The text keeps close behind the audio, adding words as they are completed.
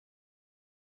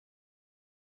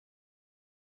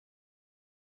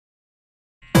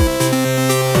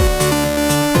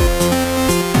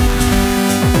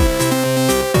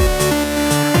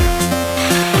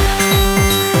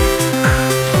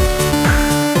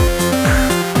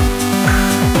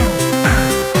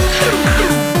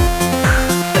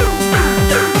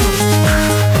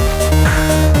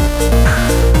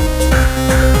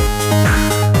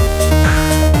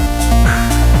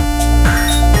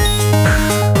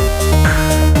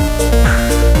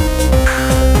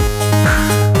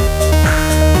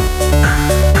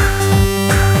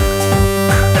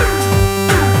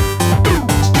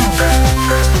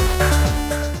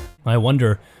I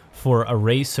wonder, for a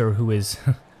racer who is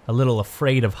a little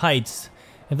afraid of heights,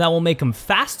 if that will make him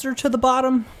faster to the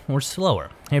bottom or slower.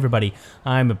 Hey everybody,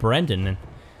 I'm Brendan, and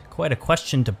quite a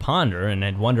question to ponder, and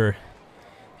I'd wonder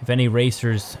if any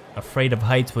racers afraid of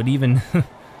heights would even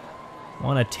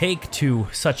want to take to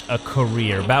such a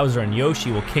career. Bowser and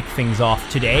Yoshi will kick things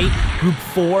off today. Group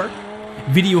 4,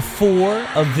 video 4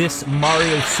 of this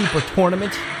Mario Super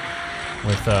Tournament,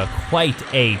 with quite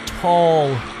a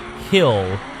tall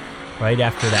hill right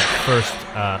after that first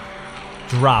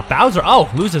drop. Bowser,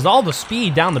 loses all the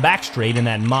speed down the back straight in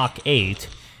that Mach 8,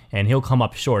 and he'll come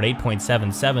up short.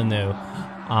 8.77 though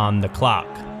on the clock.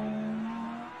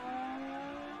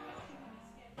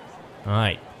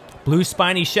 Alright, blue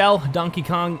spiny shell, Donkey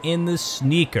Kong in the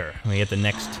sneaker. We get the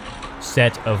next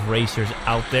set of racers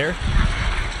out there.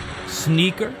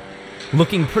 Sneaker,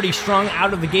 looking pretty strong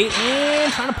out of the gate,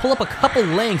 and trying to pull up a couple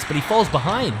lengths, but he falls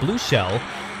behind. Blue shell,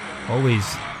 always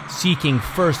seeking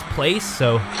first place,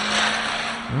 so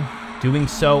doing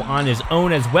so on his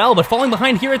own as well, but falling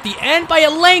behind here at the end by a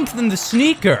length, and the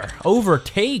sneaker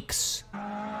overtakes.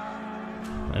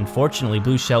 Unfortunately,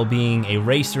 Blue Shell, being a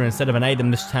racer instead of an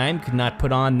item this time, could not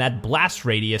put on that blast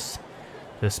radius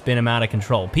to spin him out of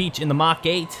control. Peach in the Mach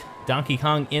 8, Donkey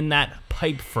Kong in that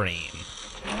pipe frame.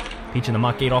 Peach in the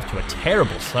Mach 8 off to a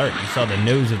terrible start. You saw the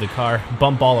nose of the car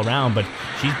bump all around, but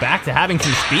she's back to having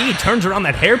some speed. Turns around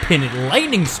that hairpin at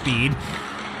lightning speed.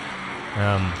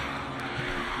 No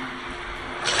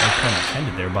pun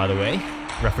intended there, by the way,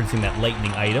 referencing that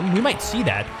lightning item. We might see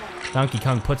that. Donkey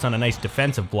Kong puts on a nice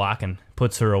defensive block and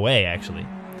puts her away, actually.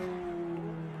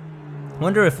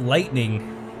 Wonder if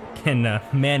lightning can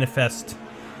manifest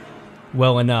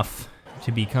well enough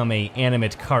to become a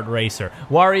animate kart racer.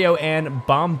 Wario and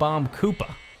Bomb Bomb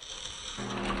Koopa.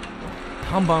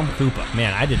 Bomb Bomb Koopa.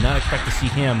 Man, I did not expect to see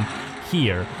him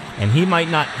here, and he might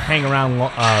not hang around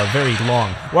very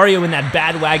long. Wario in that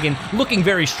bad wagon, looking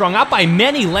very strong, out by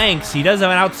many lengths. He does have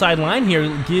an outside line here,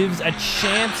 gives a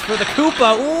chance for the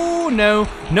Koopa. Ooh,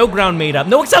 no ground made up,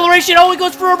 no acceleration. Oh, he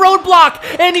goes for a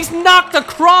roadblock, and he's knocked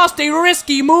across. A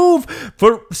risky move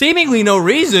for seemingly no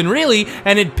reason, really,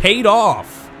 and it paid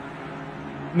off.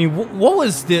 I mean, what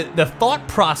was the thought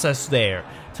process there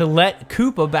to let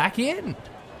Koopa back in?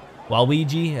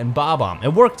 Waluigi and Bob-omb.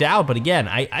 It worked out, but again,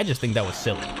 I just think that was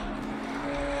silly.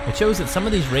 It shows that some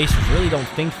of these racers really don't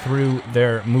think through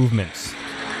their movements.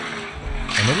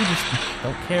 And maybe just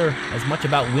don't care as much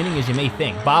about winning as you may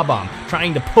think. Bob-omb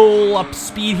trying to pull up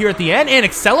speed here at the end and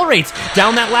accelerates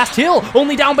down that last hill,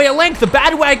 only down by a length. The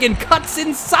bad wagon cuts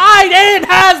inside and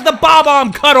has the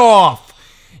Bob-omb cut off.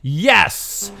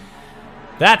 Yes!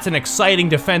 That's an exciting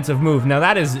defensive move. Now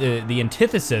that is the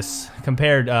antithesis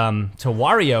compared to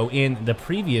Wario in the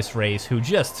previous race, who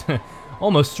just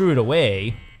almost threw it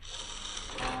away.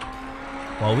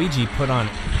 Luigi put on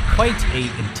quite an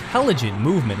intelligent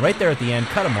movement right there at the end,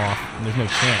 cut him off, and there's no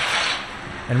chance.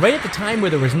 And right at the time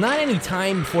where there was not any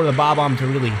time for the Bob-omb to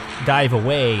really dive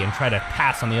away and try to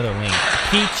pass on the other lane.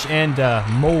 Peach and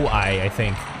Moai, I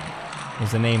think,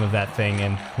 is the name of that thing,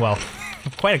 and, well,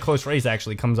 quite a close race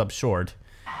actually comes up short.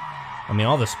 I mean,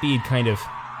 all the speed kind of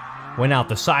went out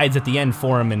the sides at the end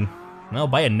for him, and, well,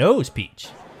 by a nose, Peach.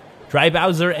 Dry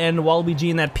Bowser and Waluigi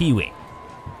in that P-Wing.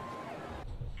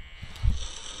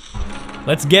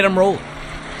 Let's get him rolling.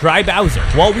 Dry Bowser,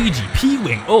 Waluigi,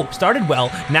 P-Wing. Oh, started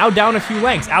well, now down a few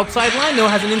lengths. Outside line, though,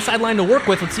 has an inside line to work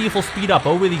with. Let's see if he'll speed up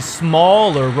over these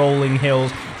smaller rolling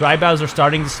hills. Dry Bowser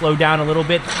starting to slow down a little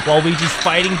bit. Waluigi's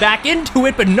fighting back into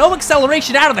it, but no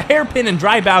acceleration out of the hairpin, and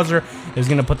Dry Bowser is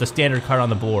going to put the standard card on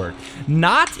the board.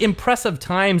 Not impressive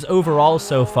times overall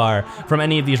so far from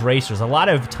any of these racers. A lot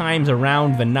of times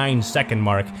around the 9-second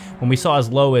mark, when we saw as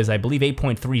low as, I believe,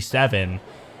 8.37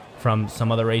 from some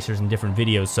other racers in different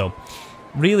videos. So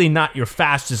really not your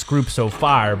fastest group so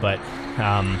far, but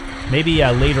maybe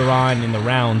later on in the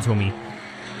rounds when we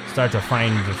start to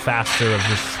find the faster of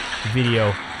this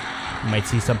video, we might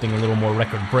see something a little more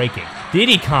record-breaking.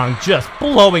 Diddy Kong just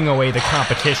blowing away the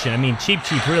competition. I mean, Cheep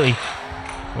Cheep really,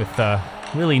 with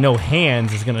really no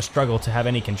hands, is going to struggle to have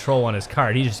any control on his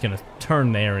cart. He's just going to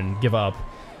turn there and give up.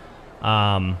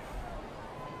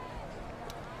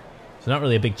 So not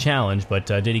really a big challenge, but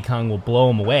Diddy Kong will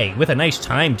blow him away with a nice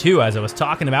time, too, as I was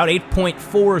talking about,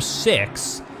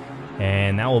 8.46.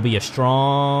 And that will be a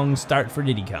strong start for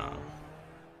Diddy Kong.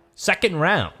 Second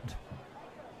round.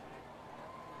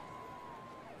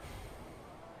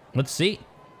 Let's see.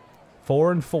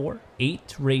 4 and 4,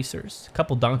 8 racers. A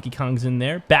couple Donkey Kongs in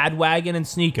there. Bad Wagon and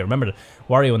Sneaker. Remember,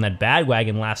 Wario in that Bad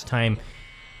Wagon last time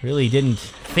really didn't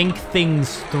think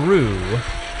things through,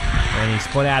 and he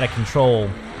spun out of control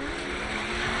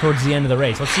towards the end of the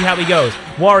race. Let's see how he goes.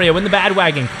 Wario in the bad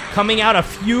wagon, coming out a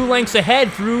few lengths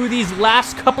ahead through these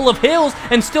last couple of hills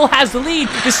and still has the lead.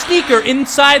 The sneaker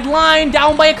inside line,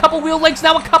 down by a couple wheel lengths,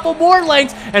 now a couple more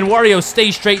lengths, and Wario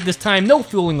stays straight this time, no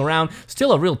fooling around.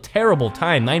 Still a real terrible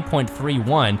time,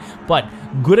 9.31, but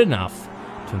good enough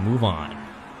to move on.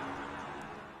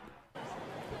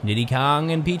 Diddy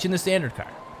Kong and Peach in the standard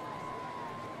car.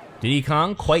 Diddy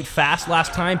Kong, quite fast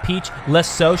last time. Peach, less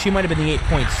so. She might have been the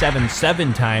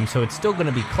 8.77 time, so it's still going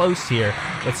to be close here.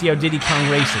 Let's see how Diddy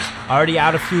Kong races. Already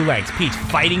out a few lengths. Peach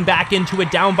fighting back into it,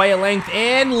 down by a length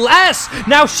and less.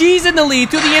 Now she's in the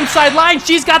lead through the inside line.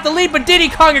 She's got the lead, but Diddy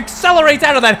Kong accelerates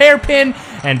out of that hairpin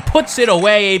and puts it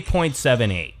away,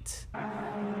 8.78.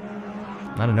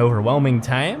 Not an overwhelming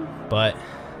time, but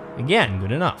again,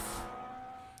 good enough.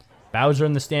 Bowser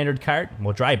in the standard kart.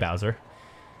 Well, dry Bowser.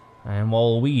 And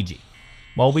Waluigi.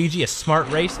 Waluigi, a smart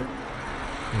racer.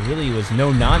 He really was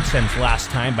no nonsense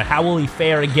last time, but how will he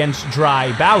fare against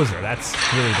Dry Bowser? That's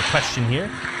really the question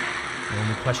here. The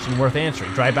only question worth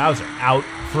answering. Dry Bowser out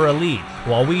for a lead.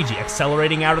 Waluigi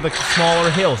accelerating out of the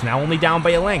smaller hills, now only down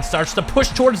by a length. Starts to push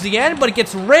towards the end, but it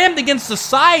gets rammed against the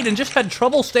side and just had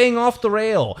trouble staying off the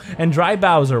rail. And Dry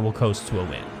Bowser will coast to a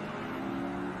win.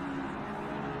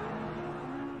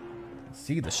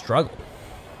 See the struggle.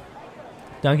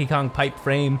 Donkey Kong pipe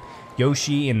frame,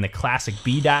 Yoshi in the classic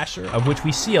B-Dasher, of which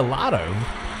we see a lot of,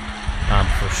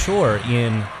 for sure,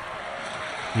 in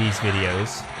these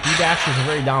videos. B-Dashers are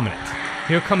very dominant.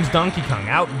 Here comes Donkey Kong,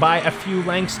 out by a few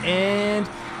lengths, and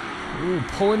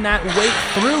pulling that weight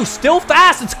through. Still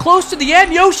fast, it's close to the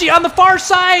end. Yoshi on the far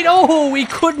side. Oh, he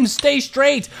couldn't stay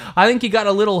straight. I think he got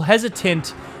a little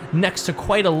hesitant next to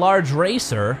quite a large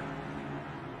racer.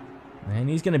 And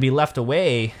he's going to be left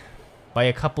away by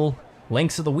a couple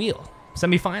lengths of the wheel.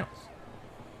 Semifinals.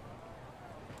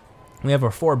 We have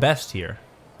our 4 best here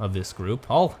of this group.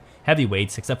 All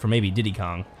heavyweights except for maybe Diddy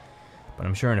Kong. But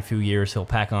I'm sure in a few years he'll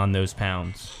pack on those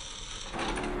pounds.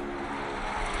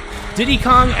 Diddy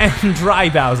Kong and Dry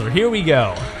Bowser. Here we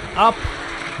go. Up,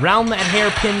 round that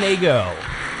hairpin they go.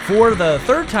 For the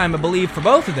 3rd time, I believe, for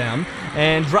both of them.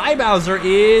 And Dry Bowser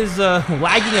is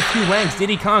lagging a few lengths.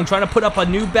 Diddy Kong trying to put up a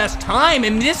new best time,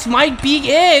 and this might be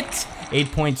it.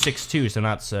 8.62, so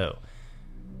not so.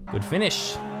 Good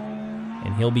finish,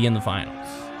 and he'll be in the finals.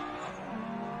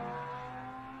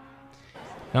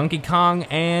 Donkey Kong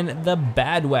and the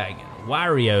Bad Wagon,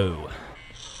 Wario.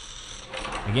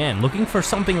 Again, looking for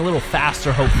something a little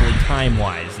faster, hopefully,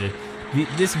 time-wise.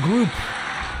 This group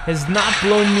has not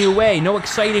blown me away. No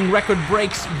exciting record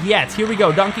breaks yet. Here we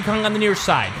go, Donkey Kong on the near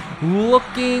side.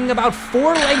 Looking about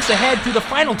 4 lengths ahead through the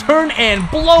final turn and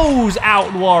blows out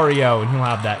Wario. And he'll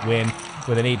have that win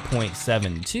with an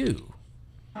 8.72.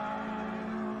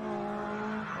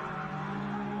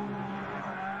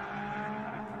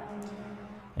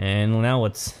 And now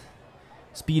let's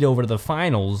speed over to the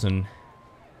finals and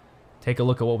take a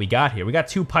look at what we got here. We got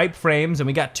 2 pipe frames and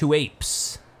we got 2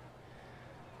 apes.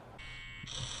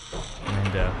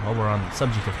 And while we're on the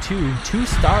subject of two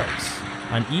stars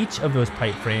on each of those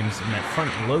pipe frames and that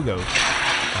front logo,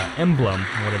 emblem,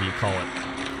 whatever you call it.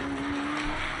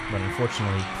 But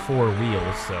unfortunately, 4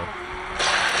 wheels, so.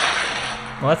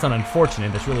 Well, that's not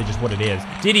unfortunate, that's really just what it is.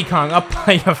 Diddy Kong up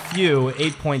by a few,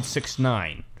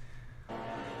 8.69.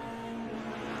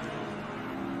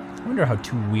 I wonder how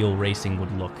 2-wheel racing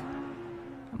would look.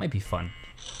 That might be fun.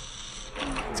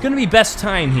 It's gonna be best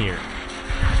time here.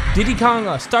 Diddy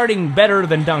Kong starting better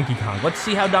than Donkey Kong. Let's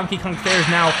see how Donkey Kong fares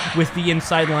now with the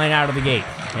inside line out of the gate.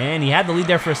 And he had the lead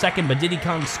there for a second, but Diddy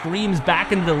Kong screams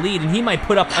back into the lead, and he might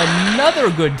put up another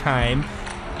good time.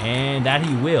 And that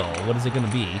he will. What is it going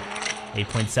to be?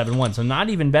 8.71. So not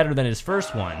even better than his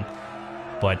first one,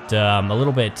 but a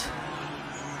little bit,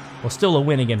 well, still a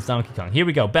win against Donkey Kong. Here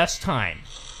we go, best time.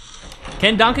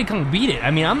 Can Donkey Kong beat it?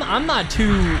 I mean, I'm not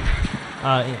too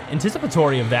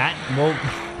anticipatory of that. Well,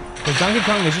 because Donkey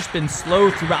Kong has just been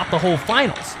slow throughout the whole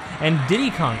finals. And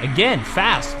Diddy Kong, again,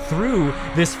 fast through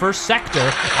this first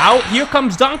sector. Out, here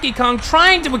comes Donkey Kong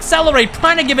trying to accelerate,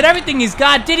 trying to give it everything he's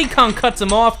got. Diddy Kong cuts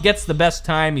him off, gets the best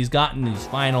time he's gotten in these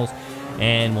finals,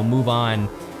 and we'll move on.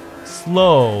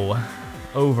 Slow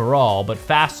overall, but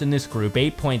fast in this group,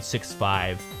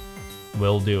 8.65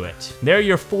 will do it. There are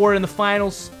your 4 in the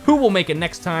finals. Who will make it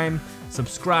next time?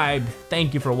 Subscribe.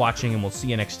 Thank you for watching, and we'll see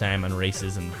you next time on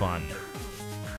Races and Fun.